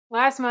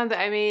Last month,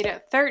 I made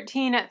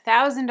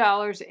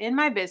 $13,000 in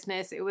my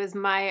business. It was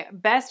my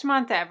best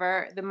month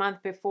ever. The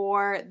month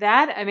before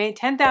that, I made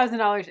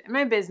 $10,000 in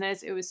my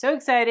business. It was so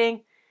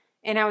exciting,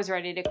 and I was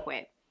ready to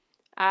quit.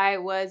 I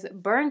was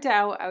burnt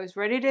out. I was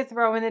ready to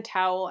throw in the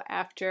towel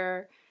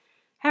after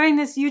having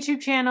this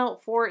YouTube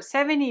channel for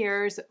 7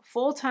 years,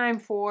 full-time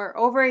for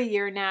over a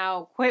year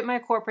now, quit my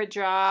corporate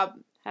job,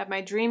 have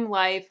my dream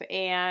life,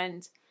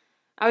 and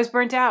I was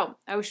burnt out.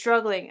 I was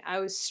struggling. I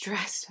was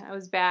stressed. I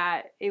was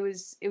bad. It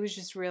was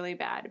just really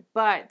bad.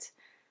 But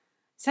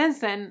since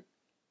then,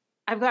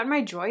 I've gotten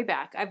my joy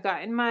back. I've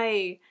gotten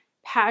my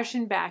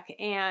passion back,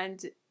 and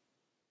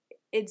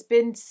it's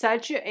been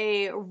such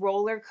a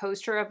roller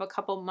coaster of a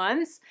couple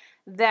months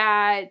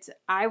that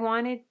I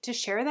wanted to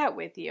share that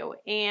with you.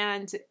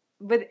 And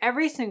with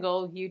every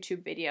single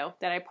YouTube video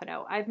that I put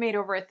out, I've made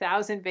over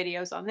 1,000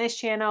 videos on this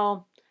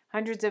channel,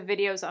 hundreds of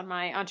videos on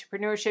my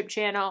entrepreneurship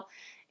channel.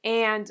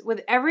 And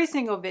with every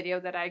single video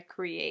that I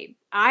create,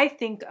 I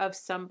think of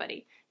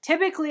somebody.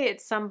 Typically,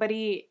 it's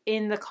somebody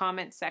in the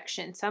comment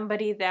section,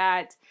 somebody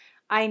that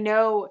I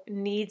know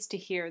needs to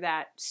hear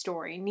that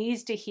story,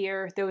 needs to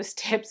hear those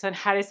tips on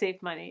how to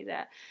save money,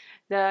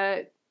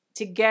 to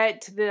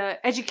get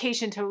the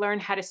education to learn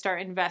how to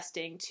start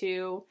investing,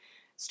 to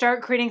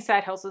start creating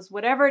side hustles,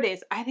 whatever it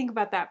is. I think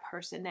about that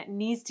person that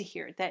needs to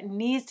hear it, that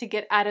needs to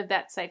get out of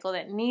that cycle,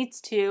 that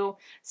needs to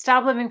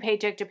stop living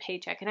paycheck to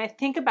paycheck. And I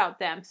think about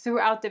them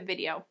throughout the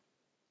video.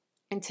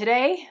 And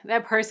today,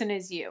 that person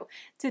is you.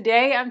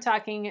 Today, I'm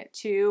talking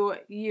to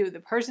you, the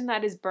person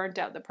that is burnt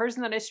out, the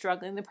person that is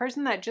struggling, the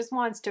person that just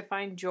wants to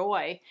find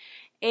joy.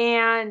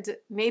 And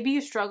maybe you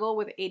struggle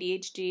with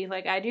ADHD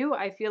like I do.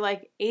 I feel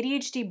like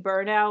ADHD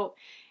burnout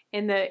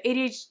and the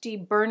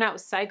ADHD burnout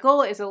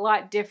cycle is a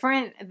lot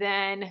different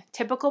than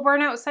typical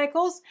burnout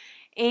cycles.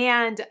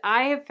 And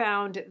I have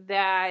found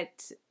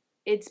that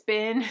it's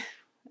been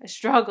a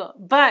struggle.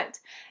 But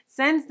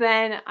since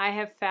then, I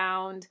have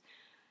found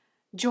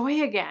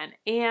joy again.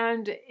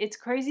 And it's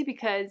crazy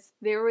because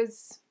there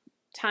was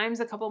times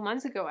a couple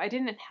months ago I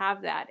didn't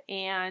have that.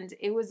 And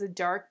it was a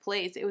dark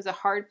place. It was a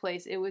hard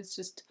place. It was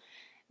just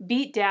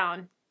beat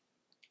down.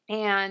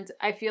 And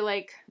I feel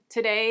like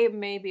today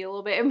may be a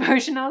little bit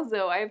emotional,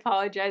 so I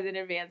apologize in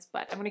advance,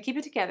 but I'm going to keep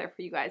it together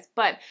for you guys.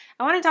 But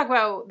I want to talk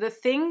about the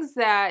things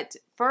that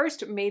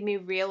first made me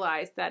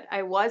realize that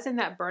I was in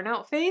that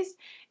burnout phase,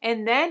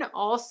 and then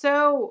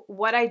also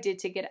what I did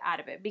to get out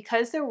of it,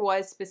 because there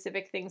was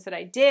specific things that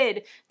I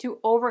did to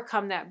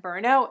overcome that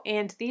burnout.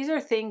 And these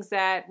are things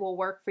that will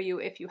work for you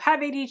if you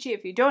have ADHD,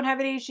 if you don't have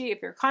ADHD,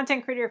 if you're a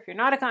content creator, if you're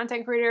not a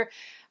content creator,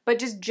 but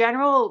just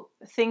general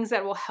things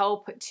that will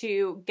help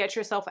to get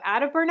yourself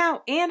out of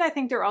burnout. And I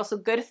think they're also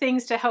good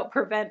things to help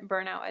prevent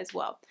burnout as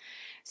well.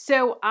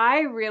 So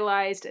I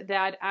realized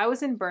that I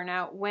was in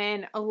burnout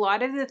when a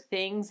lot of the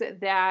things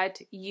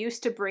that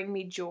used to bring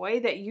me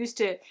joy, that used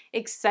to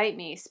excite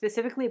me,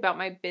 specifically about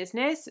my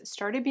business,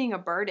 started being a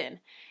burden.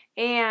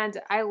 And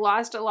I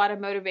lost a lot of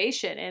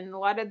motivation, and a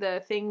lot of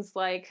the things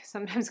like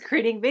sometimes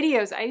creating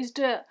videos. I used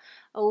to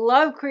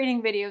love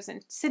creating videos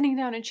and sitting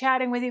down and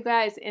chatting with you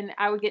guys, and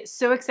I would get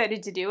so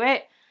excited to do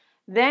it.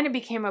 Then it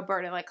became a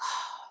burden, like,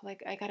 oh,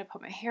 like I gotta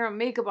put my hair and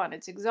makeup on.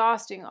 It's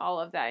exhausting, all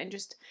of that, and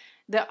just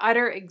the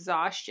utter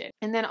exhaustion.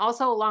 And then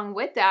also along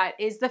with that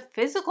is the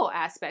physical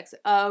aspects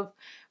of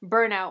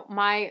burnout.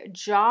 My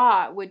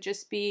jaw would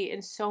just be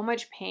in so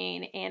much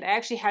pain, and I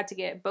actually had to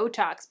get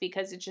Botox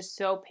because it's just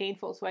so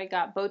painful. So I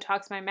got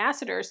Botox my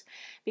masseters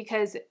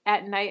because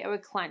at night I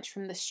would clench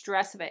from the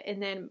stress of it.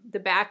 And then the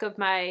back of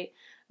my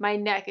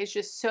neck is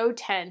just so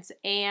tense,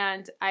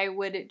 and I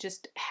would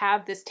just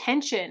have this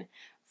tension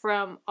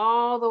from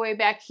all the way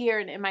back here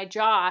in my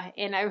jaw.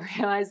 And I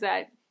realized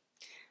that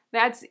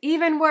that's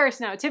even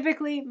worse now.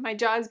 Typically, my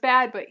jaw is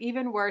bad, but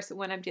even worse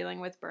when I'm dealing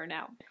with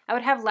burnout. I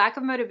would have lack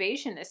of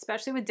motivation,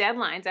 especially with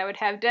deadlines. I would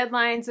have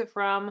deadlines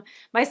from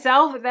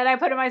myself that I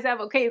put on myself.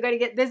 Okay, you got to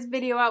get this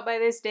video out by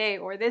this day,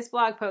 or this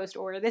blog post,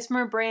 or this from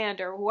a brand,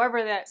 or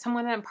whoever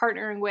someone that I'm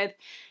partnering with.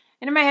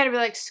 And in my head, I'd be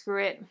like,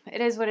 screw it.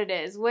 It is what it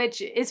is.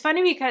 Which is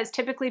funny because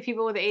typically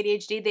people with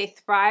ADHD, they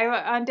thrive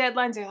on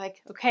deadlines. They're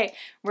like, okay,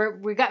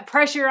 we got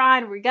pressure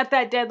on. We got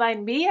that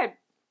deadline.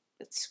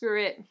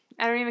 Screw it.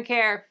 I don't even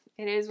care.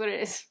 It is what it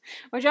is.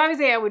 Which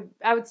obviously I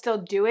would still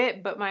do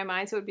it, but my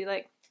mindset would be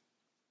like,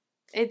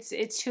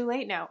 it's too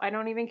late now. I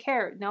don't even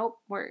care. Nope,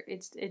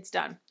 it's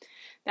done.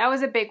 That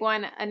was a big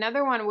one.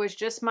 Another one was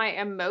just my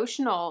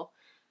emotional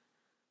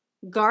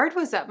guard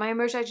was up. My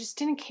emotion, I just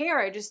didn't care.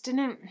 I just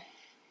didn't,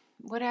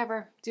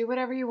 whatever. Do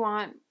whatever you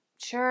want.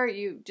 Sure,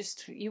 you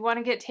want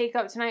to get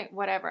takeout tonight?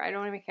 Whatever. I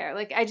don't even care.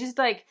 Like, I just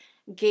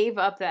gave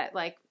up that,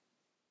 like,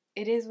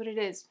 it is what it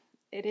is.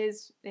 It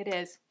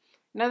is.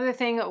 Another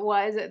thing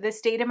was the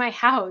state of my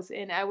house.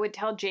 And I would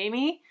tell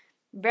Jamie,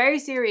 very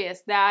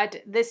serious,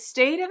 that the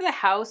state of the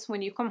house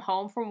when you come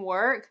home from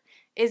work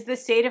is the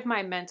state of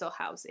my mental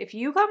house. If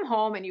you come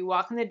home and you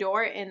walk in the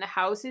door and the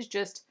house is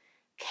just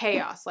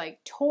chaos,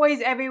 like toys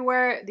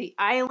everywhere, the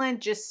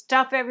island, just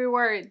stuff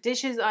everywhere,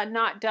 dishes are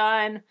not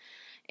done,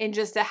 and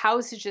just the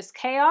house is just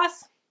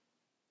chaos,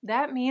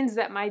 that means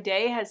that my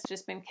day has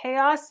just been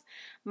chaos.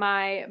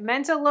 My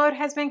mental load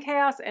has been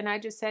chaos. And I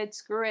just said,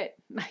 screw it.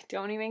 I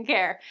don't even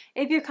care.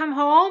 If you come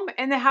home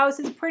and the house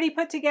is pretty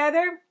put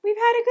together, we've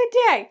had a good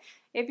day.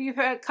 If you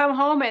come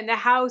home and the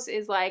house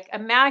is like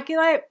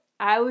immaculate,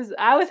 I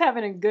was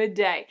having a good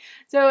day.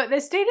 So the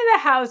state of the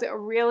house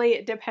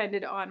really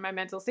depended on my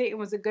mental state and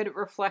was a good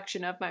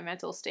reflection of my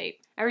mental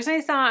state. I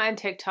recently saw on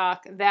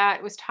TikTok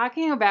that was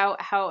talking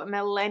about how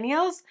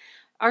millennials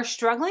are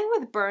struggling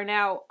with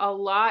burnout a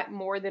lot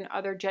more than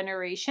other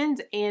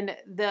generations. And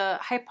the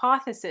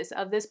hypothesis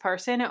of this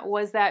person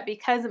was that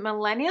because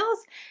millennials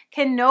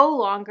can no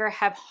longer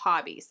have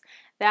hobbies,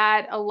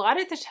 that a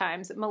lot of the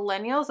times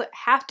millennials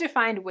have to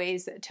find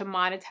ways to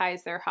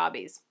monetize their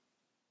hobbies.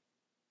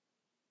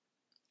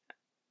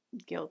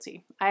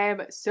 Guilty. I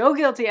am so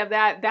guilty of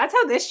that. That's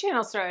how this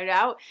channel started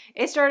out.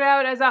 It started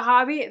out as a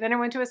hobby, then I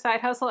went to a side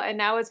hustle, and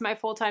now it's my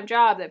full-time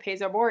job that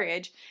pays our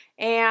mortgage.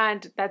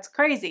 And that's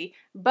crazy.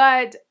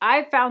 But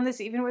I found this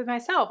even with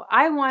myself.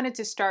 I wanted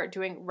to start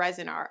doing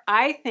resin art.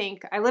 I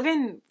think I live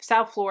in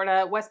South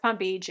Florida, West Palm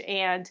Beach,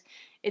 and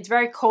it's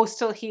very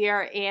coastal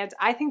here. And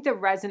I think the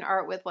resin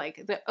art with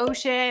like the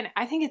ocean,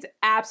 I think it's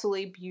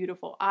absolutely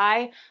beautiful.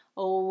 I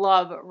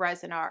love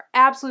resin art.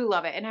 Absolutely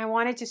love it. And I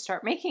wanted to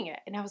start making it.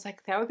 And I was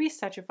like, that would be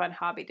such a fun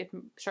hobby to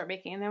start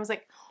making. And then I was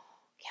like,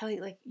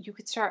 Kelly, like you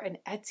could start an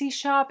Etsy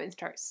shop and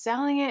start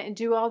selling it and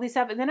do all these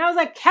stuff. And then I was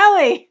like,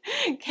 Kelly,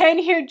 can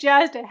you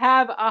just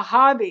have a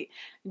hobby?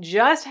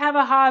 Just have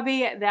a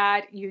hobby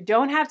that you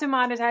don't have to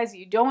monetize.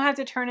 You don't have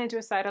to turn into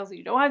a side hustle.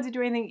 You don't have to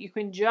do anything. You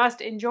can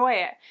just enjoy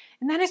it.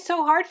 And that is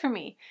so hard for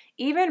me.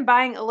 Even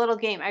buying a little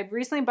game. I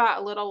recently bought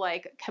a little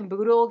like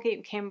Camboodle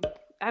game.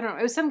 I don't know.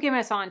 It was some game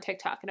I saw on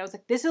TikTok and I was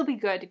like, this will be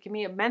good to give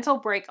me a mental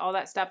break, all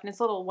that stuff. And it's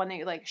a little one that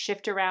you like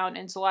shift around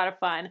and it's a lot of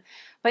fun.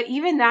 But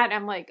even that,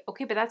 I'm like,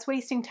 okay, but that's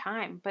wasting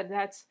time. But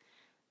that's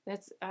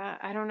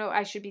I don't know.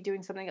 I should be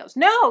doing something else.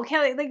 No,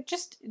 Kelly, like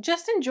just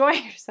enjoy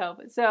yourself.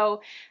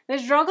 So the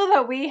struggle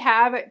that we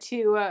have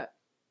to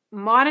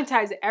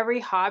monetize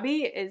every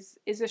hobby is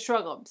a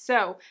struggle.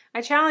 So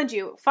I challenge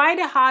you, find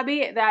a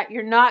hobby that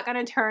you're not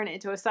going to turn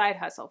into a side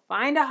hustle.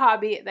 Find a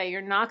hobby that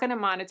you're not going to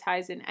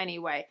monetize in any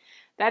way.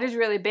 That is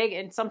really big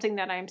and something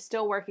that I'm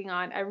still working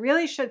on. I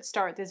really should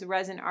start this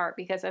resin art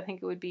because I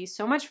think it would be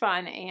so much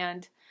fun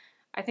and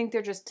I think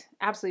they're just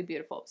absolutely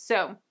beautiful.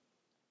 So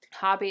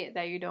hobby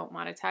that you don't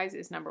monetize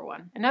is number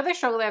one. Another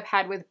struggle that I've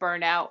had with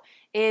burnout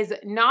is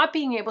not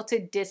being able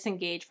to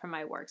disengage from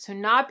my work. So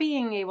not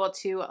being able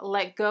to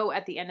let go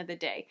at the end of the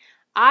day.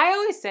 I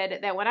always said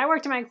that when I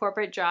worked in my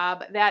corporate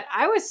job that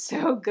I was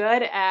so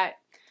good at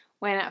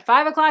when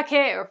 5 o'clock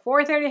hit or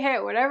 4:30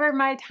 hit, whatever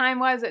my time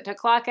was to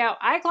clock out,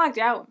 I clocked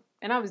out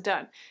and I was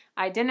done.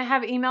 I didn't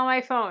have email on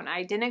my phone.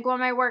 I didn't go on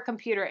my work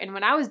computer. And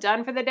when I was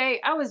done for the day,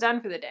 I was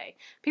done for the day.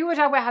 People would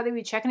talk about how they'd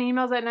be checking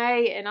emails at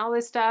night and all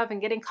this stuff and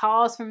getting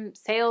calls from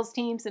sales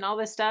teams and all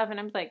this stuff. And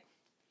I'm like,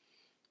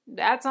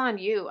 that's on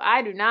you.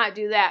 I do not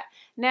do that.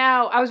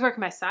 Now, I was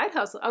working my side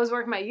hustle. I was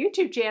working my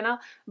YouTube channel,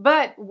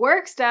 but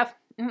work stuff,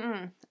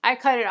 I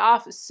cut it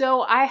off.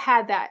 So I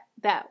had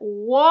that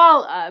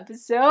wall up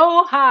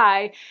so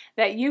high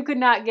that you could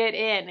not get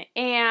in.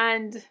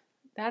 And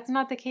that's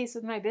not the case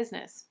with my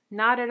business.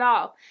 Not at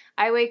all.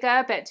 I wake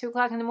up at 2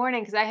 o'clock in the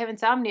morning because I have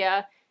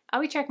insomnia.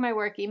 I'll be checking my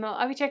work email.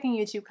 I'll be checking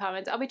YouTube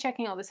comments. I'll be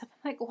checking all this stuff.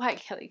 I'm like, why,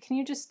 Kelly? Can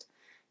you just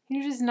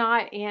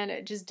not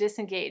and just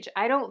disengage?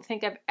 I don't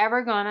think I've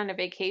ever gone on a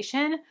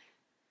vacation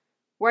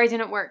where I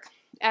didn't work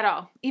at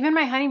all. Even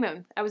my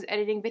honeymoon, I was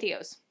editing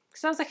videos.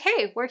 So I was like,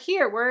 hey, we're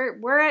here.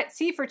 We're at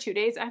sea for 2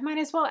 days. I might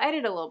as well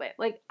edit a little bit.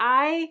 Like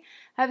I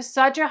have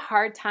such a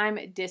hard time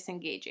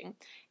disengaging.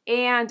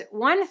 And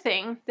one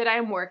thing that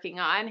I'm working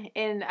on,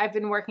 and I've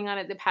been working on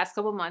it the past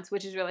couple months,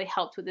 which has really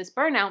helped with this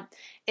burnout,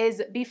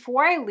 is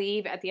before I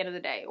leave at the end of the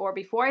day or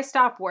before I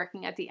stop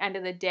working at the end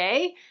of the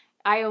day,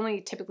 I only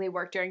typically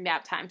work during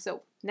nap time.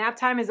 So nap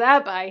time is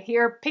up. I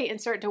hear Peyton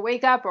start to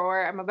wake up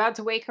or I'm about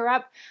to wake her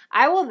up.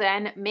 I will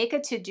then make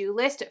a to-do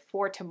list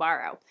for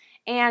tomorrow.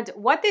 And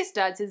what this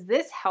does is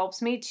this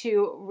helps me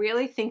to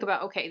really think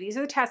about, okay, these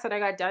are the tasks that I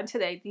got done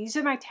today. These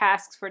are my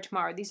tasks for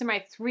tomorrow. These are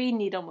my 3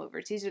 needle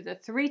movers. These are the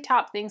 3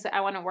 top things that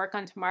I want to work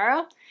on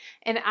tomorrow.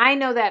 And I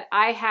know that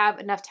I have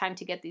enough time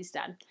to get these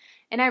done.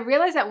 And I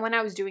realized that when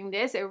I was doing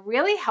this, it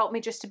really helped me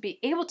just to be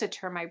able to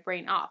turn my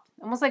brain off,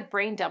 almost like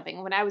brain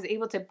dumping. When I was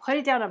able to put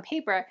it down on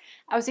paper,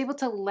 I was able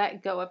to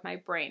let go of my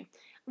brain.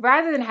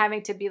 Rather than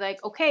having to be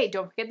like, okay,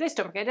 don't forget this,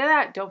 don't forget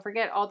that, don't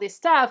forget all this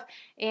stuff.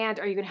 And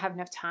are you going to have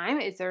enough time?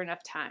 Is there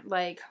enough time?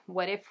 Like,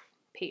 what if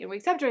Peyton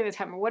wakes up during the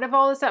time? Or what if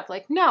all this stuff?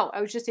 Like, no,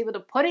 I was just able to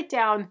put it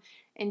down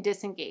and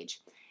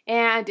disengage.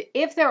 And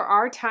if there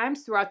are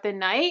times throughout the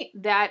night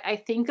that I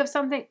think of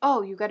something,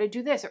 oh, you got to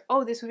do this, or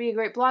oh, this would be a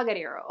great blog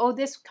idea, or oh,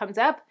 this comes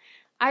up,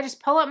 I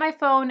just pull up my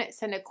phone,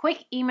 send a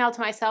quick email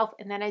to myself,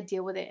 and then I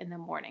deal with it in the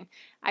morning.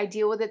 I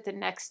deal with it the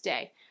next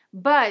day.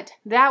 But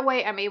that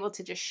way I'm able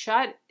to just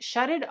shut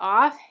it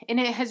off, and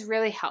it has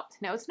really helped.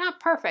 Now, it's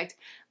not perfect,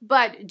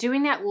 but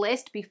doing that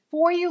list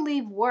before you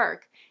leave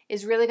work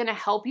is really going to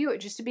help you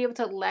just to be able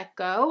to let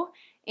go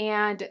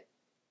and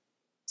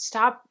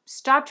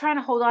stop trying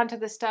to hold on to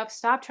this stuff.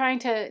 Stop trying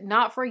to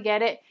not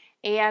forget it,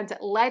 and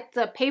let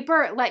the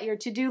paper, let your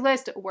to-do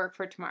list work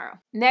for tomorrow.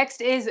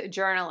 Next is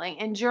journaling.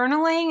 And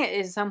journaling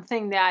is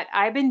something that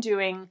I've been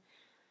doing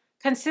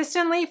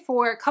consistently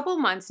for a couple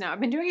months now. I've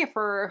been doing it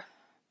for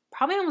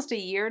probably almost a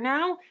year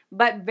now,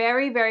 but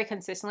very, very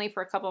consistently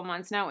for a couple of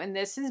months now. And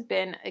this has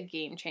been a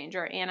game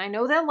changer. And I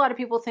know that a lot of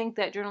people think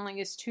that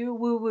journaling is too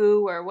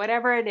woo-woo or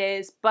whatever it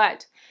is,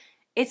 but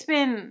it's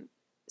been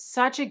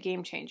such a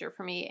game changer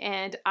for me.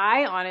 And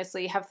I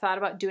honestly have thought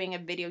about doing a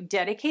video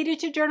dedicated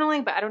to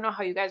journaling, but I don't know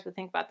how you guys would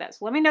think about that.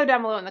 So let me know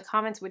down below in the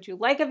comments, would you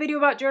like a video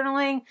about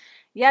journaling?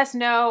 Yes,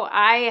 no.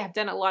 I have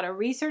done a lot of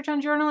research on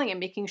journaling and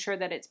making sure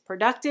that it's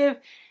productive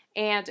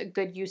and a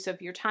good use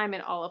of your time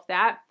and all of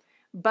that.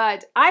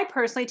 But I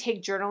personally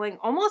take journaling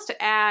almost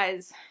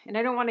as, and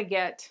I don't want to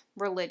get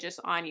religious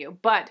on you,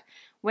 but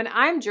when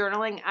I'm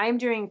journaling, I'm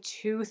doing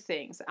two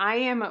things. I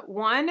am,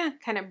 one,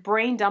 kind of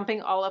brain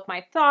dumping all of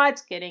my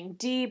thoughts, getting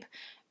deep,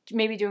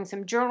 maybe doing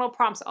some journal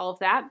prompts, all of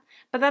that.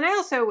 But then I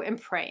also am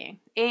praying.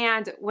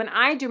 And when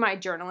I do my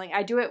journaling,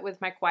 I do it with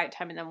my quiet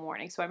time in the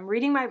morning. So I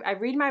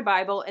read my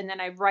Bible, and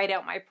then I write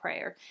out my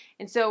prayer.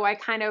 And so I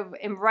kind of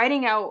am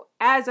writing out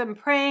as I'm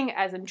praying,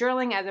 as I'm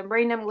journaling, as I'm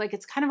brain dumping. Like,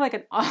 it's kind of like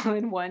an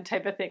all-in-one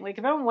type of thing. Like,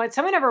 if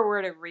someone ever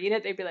were to read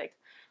it, they'd be like,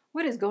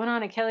 what is going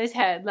on in Kelly's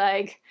head?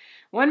 Like,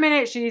 one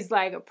minute she's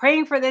like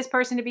praying for this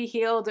person to be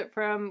healed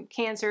from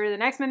cancer. The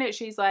next minute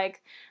she's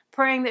like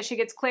praying that she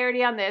gets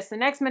clarity on this. The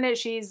next minute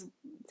she's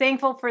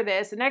thankful for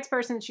this. The next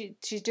person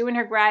she's doing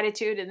her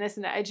gratitude and this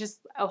and that. It's just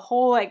a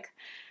whole like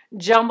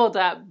jumbled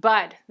up,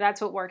 but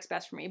that's what works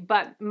best for me.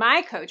 But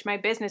my coach, my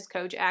business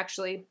coach,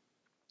 actually,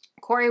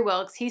 Corey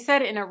Wilkes, he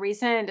said in a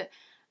recent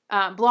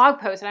blog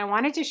post, and I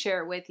wanted to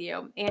share it with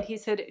you. And he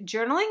said,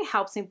 journaling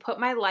helps me put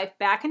my life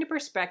back into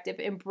perspective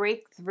and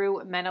break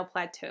through mental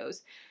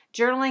plateaus.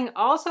 Journaling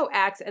also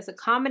acts as a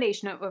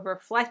combination of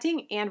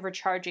reflecting and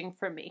recharging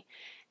for me.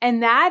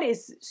 And that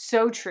is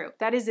so true.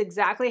 That is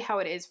exactly how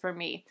it is for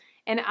me.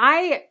 And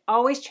I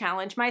always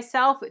challenge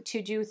myself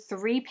to do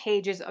 3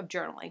 pages of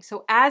journaling.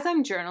 So as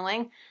I'm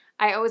journaling,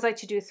 I always like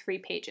to do 3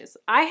 pages.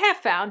 I have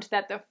found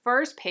that the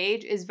first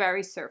page is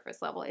very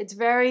surface level. It's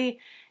very,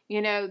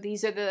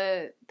 these are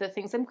the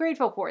things I'm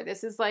grateful for.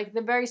 This is like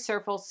the very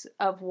surface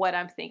of what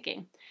I'm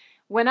thinking.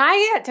 When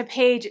I get to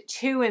page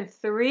 2 and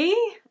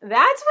 3,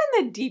 that's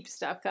when the deep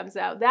stuff comes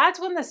out. That's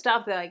when the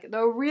stuff that, like,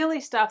 the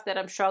really stuff that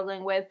I'm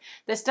struggling with,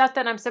 the stuff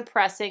that I'm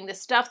suppressing, the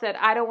stuff that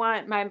I don't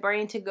want my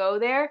brain to go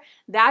there,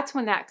 that's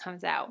when that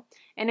comes out.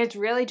 And it's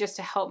really just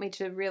to help me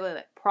to really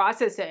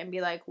process it and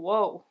be like,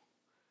 whoa,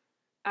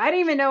 I didn't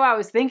even know I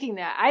was thinking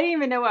that. I didn't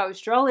even know I was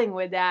struggling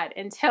with that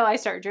until I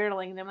start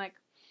journaling. And I'm like,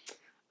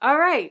 all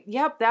right,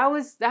 yep, that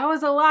was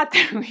a lot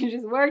that we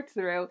just worked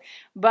through.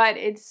 But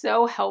it's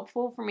so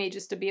helpful for me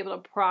just to be able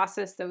to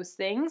process those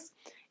things.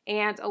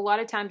 And a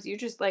lot of times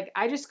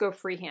I just go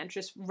freehand,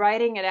 just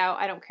writing it out.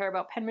 I don't care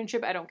about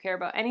penmanship. I don't care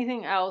about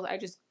anything else. I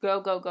just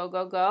go, go, go,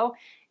 go, go.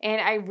 And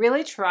I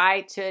really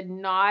try to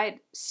not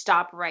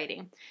stop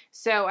writing.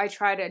 So I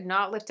try to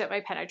not lift up my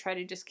pen. I try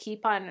to just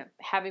keep on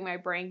having my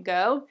brain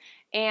go.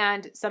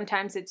 And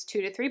sometimes it's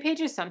 2 to 3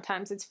 pages.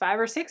 Sometimes it's 5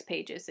 or 6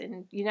 pages.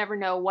 And you never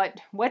know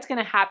what's going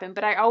to happen.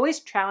 But I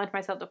always challenge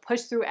myself to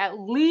push through at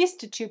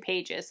least 2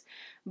 pages.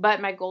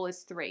 But my goal is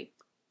 3.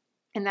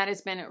 And that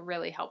has been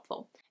really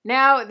helpful.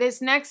 Now,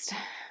 this next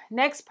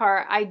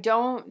part, I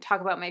don't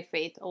talk about my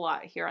faith a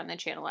lot here on the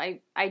channel. I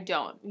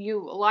don't. A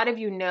lot of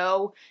you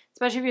know,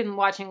 especially if you've been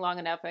watching long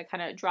enough, I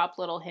kind of drop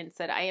little hints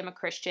that I am a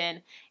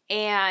Christian,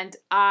 and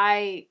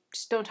I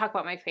just don't talk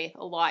about my faith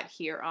a lot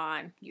here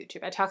on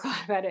YouTube. I talk a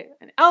lot about it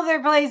in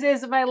other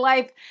places of my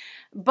life,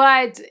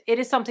 but it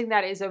is something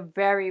that is a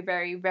very,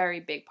 very, very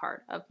big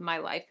part of my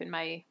life and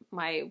my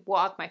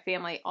walk, my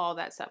family, all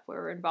that stuff.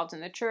 We're involved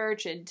in the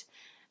church, and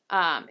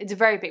it's a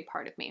very big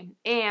part of me.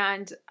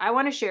 And I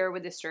want to share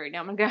with this story. Now,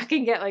 I'm not going to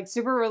get like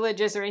super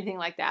religious or anything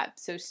like that,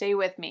 so stay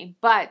with me.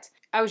 But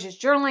I was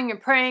just journaling and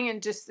praying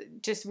and just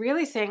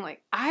really saying,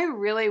 like, I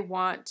really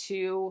want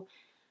to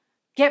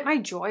get my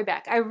joy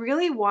back. I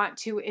really want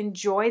to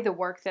enjoy the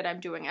work that I'm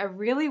doing. I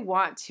really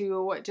want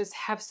to just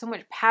have so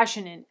much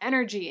passion and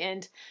energy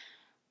and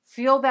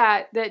feel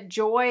that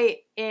joy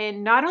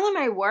in not only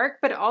my work,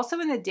 but also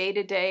in the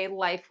day-to-day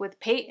life with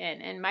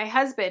Peyton and my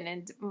husband.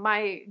 And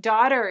my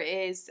daughter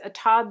is a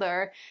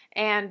toddler,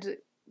 and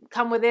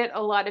come with it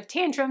a lot of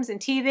tantrums and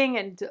teething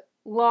and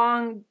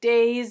long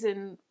days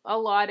and a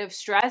lot of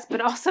stress, but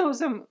also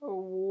some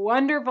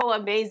wonderful,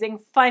 amazing,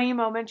 funny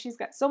moments. She's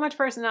got so much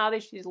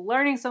personality. She's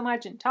learning so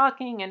much and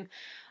talking and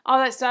all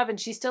that stuff. And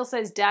she still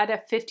says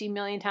dada 50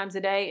 million times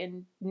a day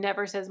and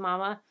never says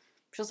mama.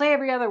 She'll say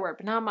every other word,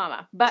 but not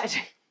mama. But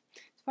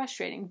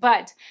frustrating,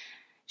 but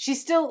she's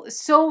still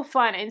so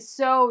fun and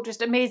so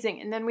just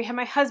amazing. And then we have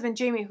my husband,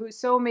 Jamie, who's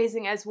so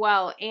amazing as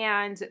well.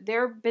 And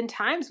there have been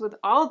times with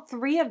all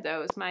 3 of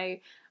those,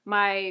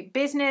 my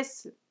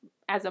business,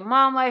 as a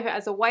mom life,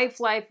 as a wife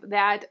life,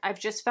 that I've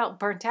just felt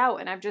burnt out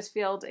and I've just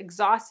felt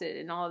exhausted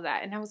and all of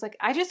that. And I was like,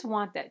 I just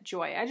want that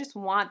joy. I just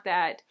want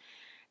that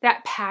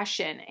that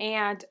passion.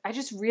 And I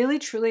just really,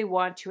 truly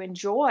want to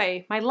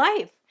enjoy my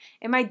life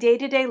and my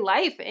day-to-day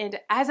life. And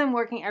as I'm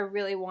working, I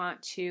really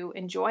want to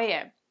enjoy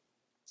it.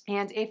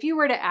 And if you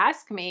were to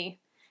ask me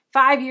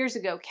 5 years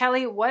ago,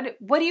 Kelly, what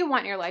do you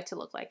want your life to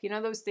look like? You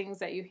know, those things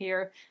that you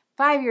hear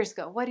 5 years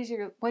ago, what do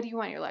you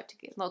want your life to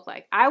look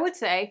like? I would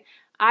say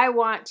I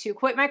want to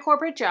quit my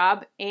corporate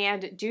job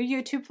and do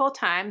YouTube full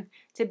time,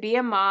 to be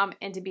a mom,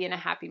 and to be in a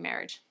happy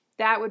marriage.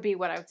 That would be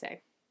what I would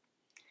say.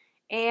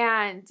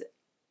 And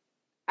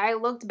I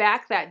looked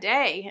back that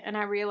day and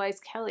I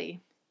realized,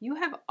 Kelly, you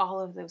have all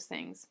of those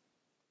things.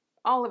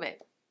 All of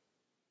it.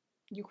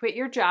 You quit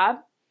your job.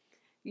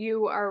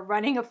 You are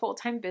running a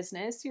full-time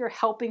business. You're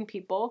helping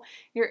people.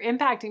 You're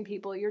impacting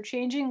people. You're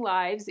changing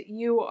lives.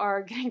 You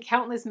are getting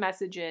countless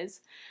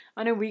messages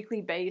on a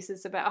weekly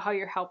basis about how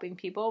you're helping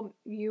people.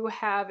 You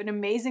have an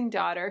amazing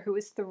daughter who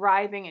is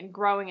thriving and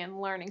growing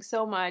and learning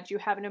so much. You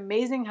have an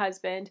amazing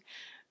husband.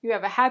 You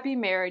have a happy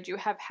marriage. You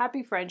have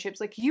happy friendships.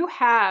 Like, you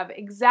have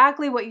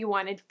exactly what you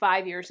wanted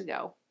 5 years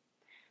ago.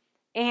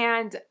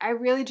 And I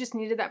really just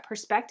needed that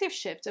perspective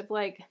shift of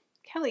like,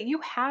 Kelly, you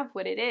have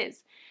what it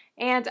is.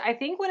 And I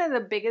think one of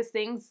the biggest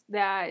things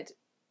that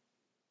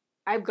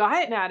I've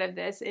gotten out of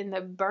this in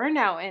the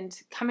burnout and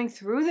coming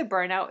through the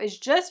burnout is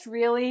just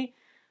really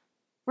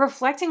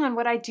reflecting on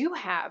what I do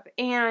have.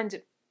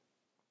 And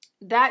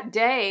that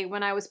day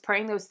when I was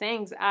praying those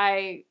things,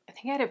 I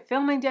think I had a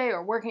filming day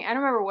or working, I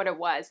don't remember what it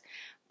was,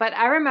 but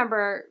I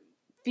remember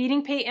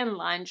feeding Peyton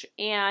lunch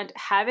and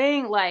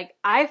having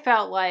I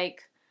felt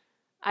like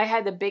I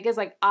had the biggest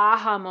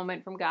aha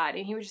moment from God.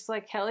 And he was just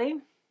like, Kelly,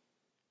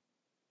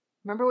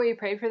 remember what you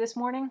prayed for this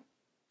morning?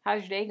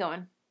 How's your day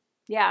going?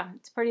 Yeah,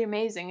 it's pretty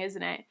amazing,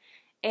 isn't it?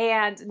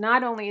 And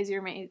not only is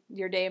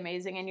your day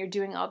amazing and you're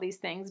doing all these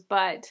things,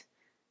 but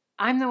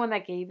I'm the one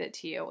that gave it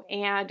to you.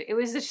 And it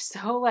was just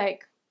so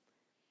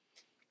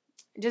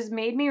just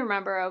made me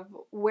remember of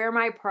where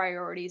my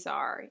priorities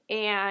are,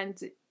 and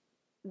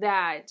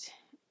that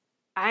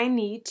I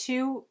need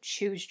to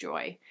choose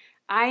joy.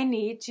 I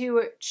need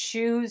to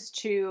choose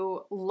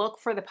to look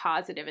for the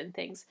positive in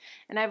things.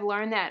 And I've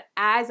learned that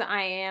as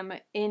I am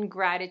in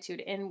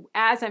gratitude and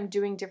as I'm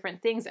doing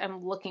different things,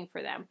 I'm looking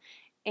for them.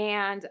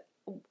 And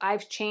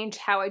I've changed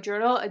how I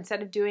journal.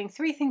 Instead of doing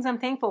 3 things I'm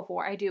thankful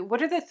for, I do,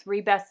 what are the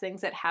 3 best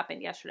things that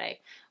happened yesterday?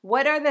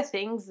 What are the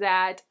things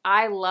that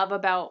I love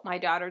about my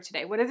daughter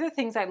today? What are the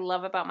things I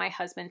love about my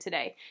husband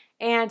today?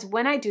 And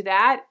when I do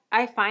that,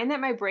 I find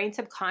that my brain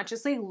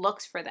subconsciously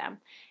looks for them.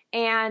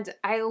 And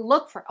I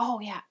look for, oh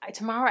yeah,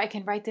 tomorrow I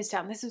can write this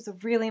down. This was a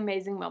really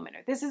amazing moment.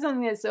 Or this is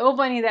something that's so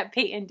funny that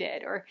Peyton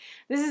did. Or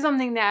this is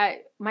something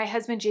that my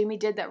husband Jamie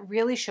did that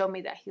really showed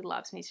me that he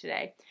loves me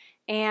today.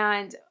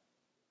 And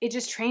it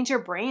just trains your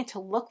brain to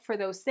look for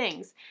those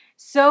things.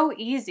 So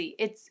easy.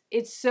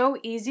 It's so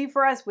easy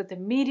for us with the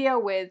media,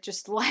 with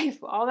just life,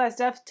 all that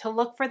stuff, to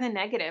look for the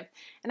negative.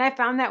 And I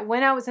found that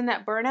when I was in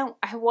that burnout,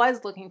 I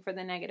was looking for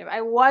the negative.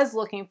 I was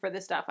looking for the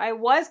stuff. I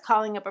was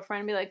calling up a friend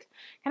and be like,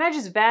 can I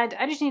just vent?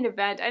 I just need to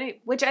vent.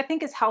 Which I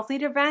think is healthy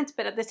to vent,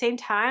 but at the same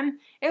time,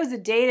 it was a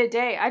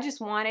day-to-day. I just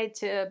wanted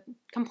to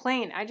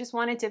complain. I just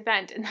wanted to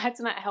vent, and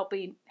that's not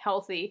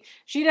healthy.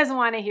 She doesn't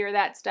want to hear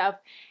that stuff.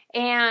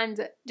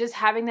 And just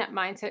having that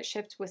mindset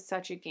shift was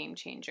such a game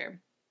changer.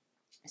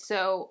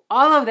 So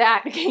all of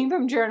that came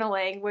from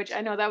journaling, which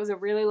I know that was a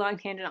really long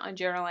tangent on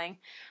journaling,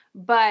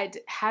 but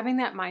having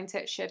that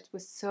mindset shift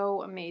was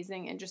so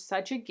amazing and just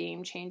such a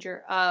game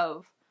changer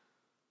of,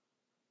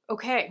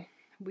 okay,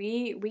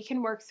 we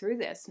can work through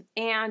this.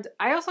 And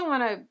I also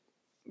want to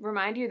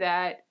remind you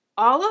that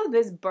all of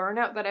this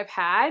burnout that I've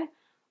had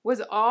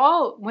was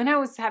all when I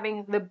was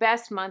having the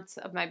best months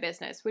of my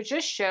business, which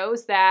just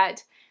shows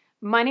that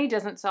money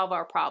doesn't solve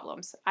our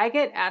problems. I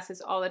get asked this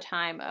all the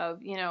time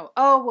of,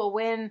 oh, well,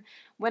 when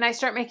I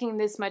start making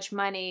this much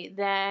money,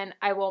 then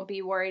I won't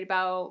be worried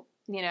about,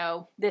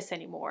 this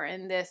anymore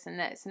and this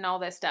and all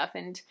this stuff.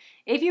 And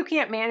if you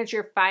can't manage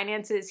your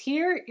finances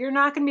here, you're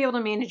not going to be able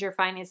to manage your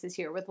finances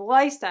here with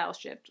lifestyle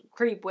shift,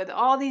 creep, with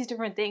all these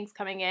different things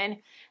coming in.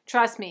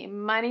 Trust me,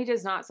 money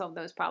does not solve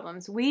those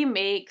problems. We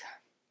make,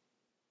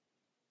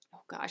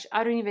 oh gosh,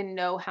 I don't even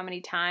know how many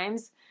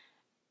times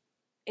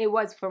it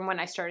was from when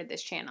I started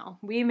this channel.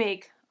 We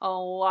make a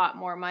lot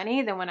more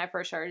money than when I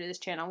first started this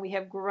channel. We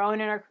have grown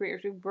in our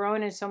careers. We've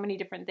grown in so many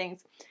different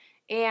things.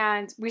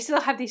 And we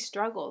still have these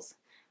struggles.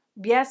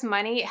 Yes,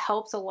 money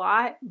helps a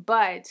lot,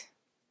 but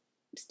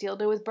still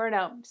deal with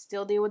burnout,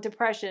 still deal with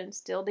depression,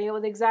 still deal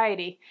with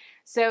anxiety.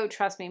 So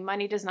trust me,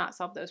 money does not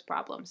solve those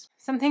problems.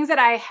 Some things that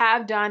I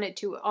have done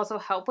to also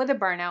help with the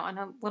burnout on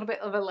a little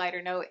bit of a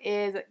lighter note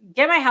is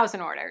get my house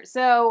in order.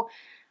 So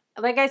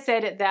like I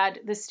said, that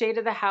the state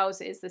of the house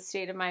is the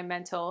state of my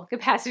mental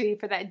capacity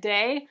for that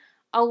day.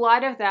 A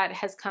lot of that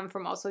has come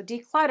from also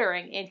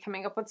decluttering and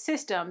coming up with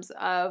systems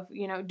of,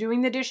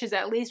 doing the dishes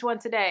at least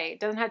once a day. It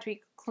doesn't have to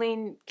be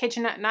clean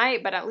kitchen at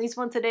night, but at least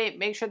once a day,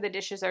 make sure the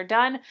dishes are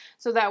done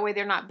so that way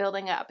they're not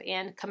building up.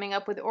 And coming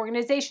up with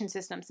organization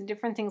systems and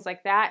different things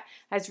like that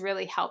has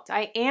really helped.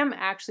 I am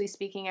actually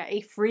speaking at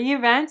a free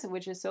event,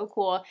 which is so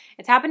cool.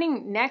 It's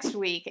happening next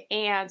week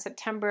and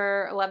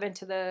September 11th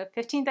to the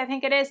 15th, I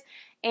think it is.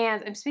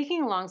 And I'm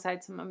speaking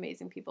alongside some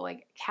amazing people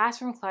like Cass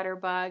from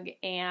Clutterbug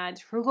and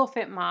Frugal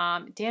Fit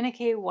Mom, Dana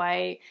K.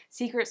 White,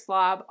 Secret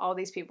Slob, all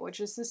these people,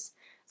 which is just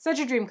such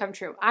a dream come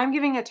true. I'm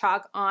giving a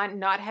talk on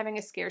not having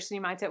a scarcity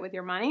mindset with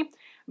your money,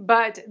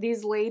 but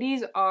these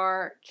ladies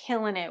are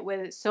killing it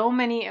with so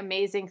many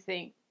amazing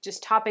things,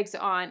 just topics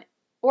on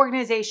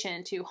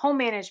organization to home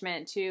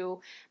management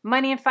to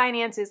money and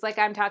finances like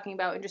I'm talking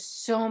about, and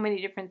just so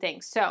many different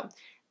things. So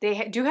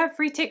they do have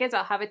free tickets.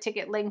 I'll have a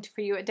ticket linked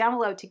for you down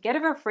below to get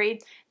it for free.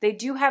 They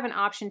do have an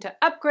option to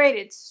upgrade.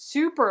 It's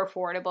super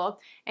affordable,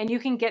 and you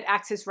can get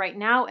access right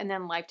now and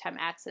then lifetime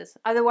access.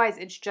 Otherwise,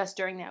 it's just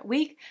during that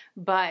week,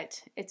 but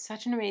it's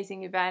such an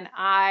amazing event.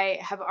 I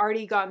have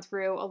already gone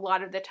through a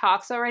lot of the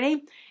talks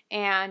already,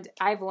 and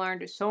I've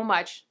learned so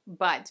much,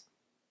 but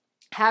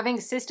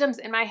having systems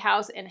in my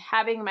house and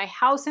having my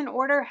house in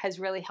order has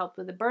really helped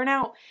with the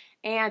burnout.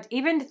 And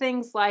even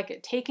things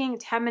like taking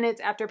 10 minutes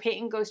after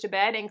Peyton goes to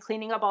bed and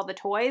cleaning up all the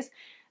toys.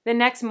 The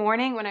next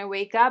morning when I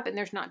wake up and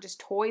there's not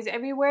just toys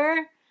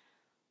everywhere,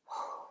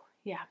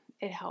 yeah,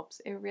 it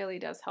helps. It really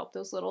does help,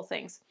 those little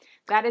things.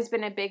 That has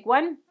been a big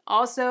one.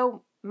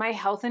 Also, my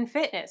health and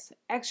fitness.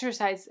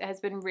 Exercise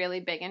has been really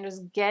big, and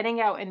just getting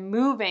out and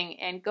moving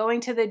and going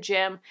to the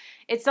gym.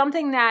 It's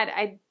something that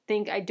I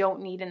think I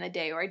don't need in the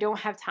day, or I don't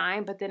have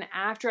time, but then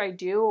after I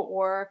do,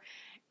 or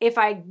if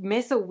I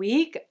miss a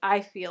week, I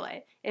feel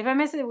it. If I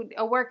miss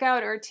a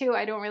workout or two,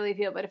 I don't really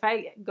feel it. But if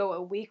I go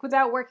a week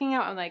without working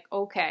out, I'm like,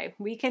 okay,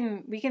 we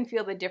can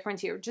feel the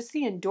difference here. Just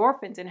the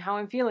endorphins and how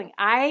I'm feeling.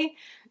 I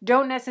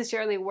don't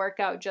necessarily work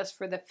out just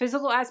for the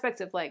physical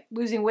aspects of like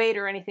losing weight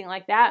or anything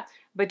like that,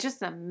 but just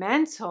the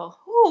mental.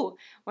 Whew.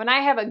 When I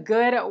have a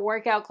good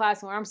workout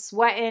class where I'm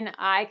sweating,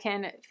 I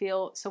can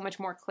feel so much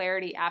more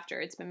clarity after.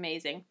 It's been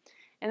amazing.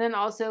 And then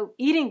also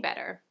eating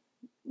better.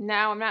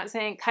 Now, I'm not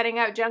saying cutting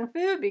out junk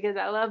food, because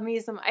I love me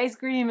some ice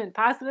cream and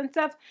pasta and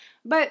stuff,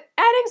 but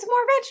adding some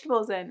more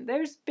vegetables in.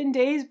 There's been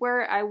days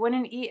where I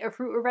wouldn't eat a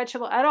fruit or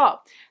vegetable at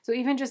all. So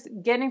even just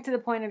getting to the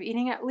point of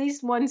eating at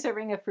least one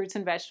serving of fruits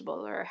and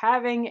vegetables, or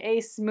having a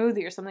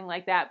smoothie or something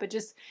like that, but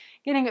just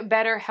getting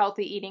better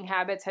healthy eating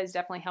habits has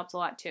definitely helped a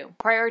lot too.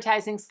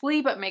 Prioritizing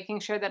sleep, but making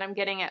sure that I'm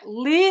getting at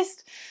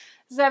least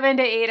 7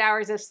 to 8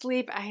 hours of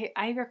sleep.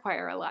 I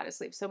require a lot of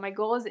sleep. So my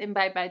goal is in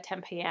bed by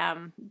 10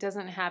 p.m.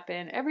 Doesn't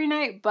happen every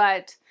night,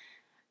 but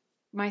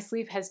my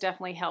sleep has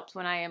definitely helped.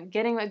 When I am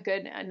getting a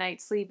good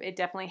night's sleep, it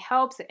definitely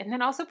helps. And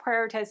then also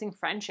prioritizing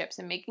friendships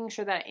and making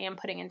sure that I am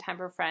putting in time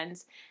for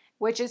friends,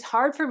 which is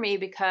hard for me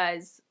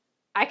because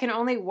I can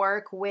only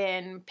work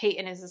when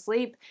Peyton is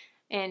asleep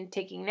and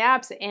taking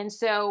naps. And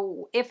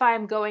so if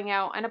I'm going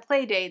out on a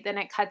play date, then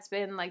it cuts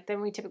in, like,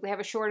 then we typically have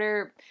a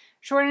shorter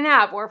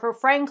nap. Or if a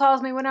friend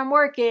calls me when I'm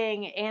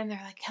working and they're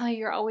like, Kelly,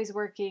 you're always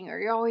working, or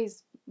you're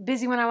always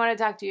busy when I want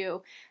to talk to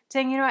you,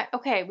 saying, you know what,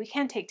 okay, we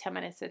can take 10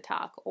 minutes to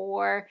talk,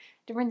 or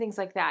different things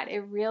like that. It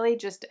really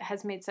just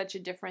has made such a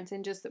difference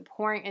in just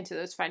pouring into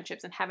those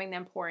friendships and having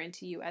them pour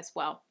into you as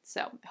well.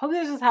 So I hope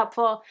this was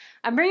helpful.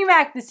 I'm bringing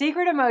back the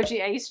secret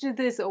emoji. I used to do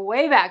this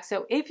way back.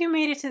 So if you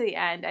made it to the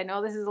end, I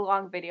know this is a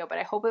long video, but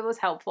I hope it was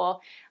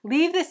helpful.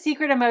 Leave the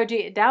secret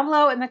emoji down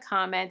below in the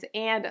comments,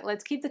 and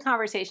let's keep the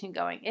conversation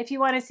going. If you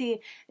want to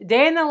see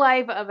day in the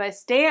life of a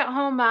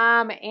stay-at-home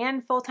mom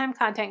and full-time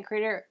content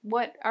creator,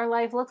 what our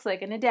life looks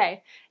like in a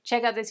day,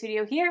 check out this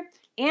video here.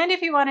 And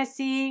if you want to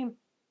see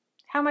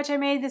how much I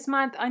made this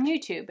month on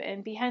YouTube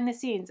and behind the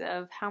scenes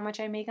of how much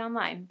I make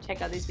online,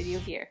 check out this video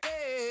here.